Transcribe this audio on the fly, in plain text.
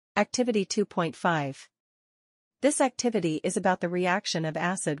Activity 2.5. This activity is about the reaction of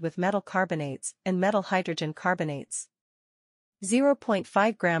acid with metal carbonates and metal hydrogen carbonates.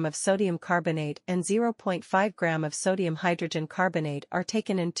 0.5 gram of sodium carbonate and 0.5 gram of sodium hydrogen carbonate are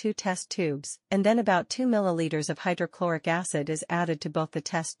taken in 2 test tubes, and then about 2 milliliters of hydrochloric acid is added to both the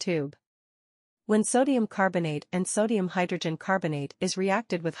test tube. When sodium carbonate and sodium hydrogen carbonate is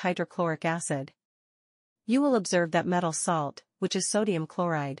reacted with hydrochloric acid, you will observe that metal salt, which is sodium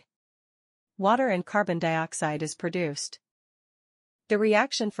chloride, water and carbon dioxide is produced. The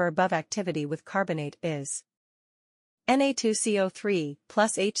reaction for above activity with carbonate is Na2CO3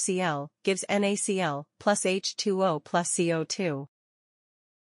 plus HCl gives NaCl plus H2O plus CO2.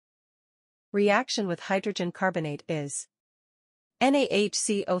 Reaction with hydrogen carbonate is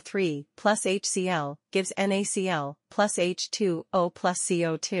NaHCO3 plus HCl gives NaCl plus H2O plus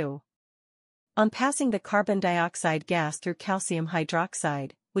CO2. On passing the carbon dioxide gas through calcium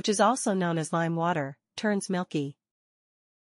hydroxide, which is also known as lime water, turns milky.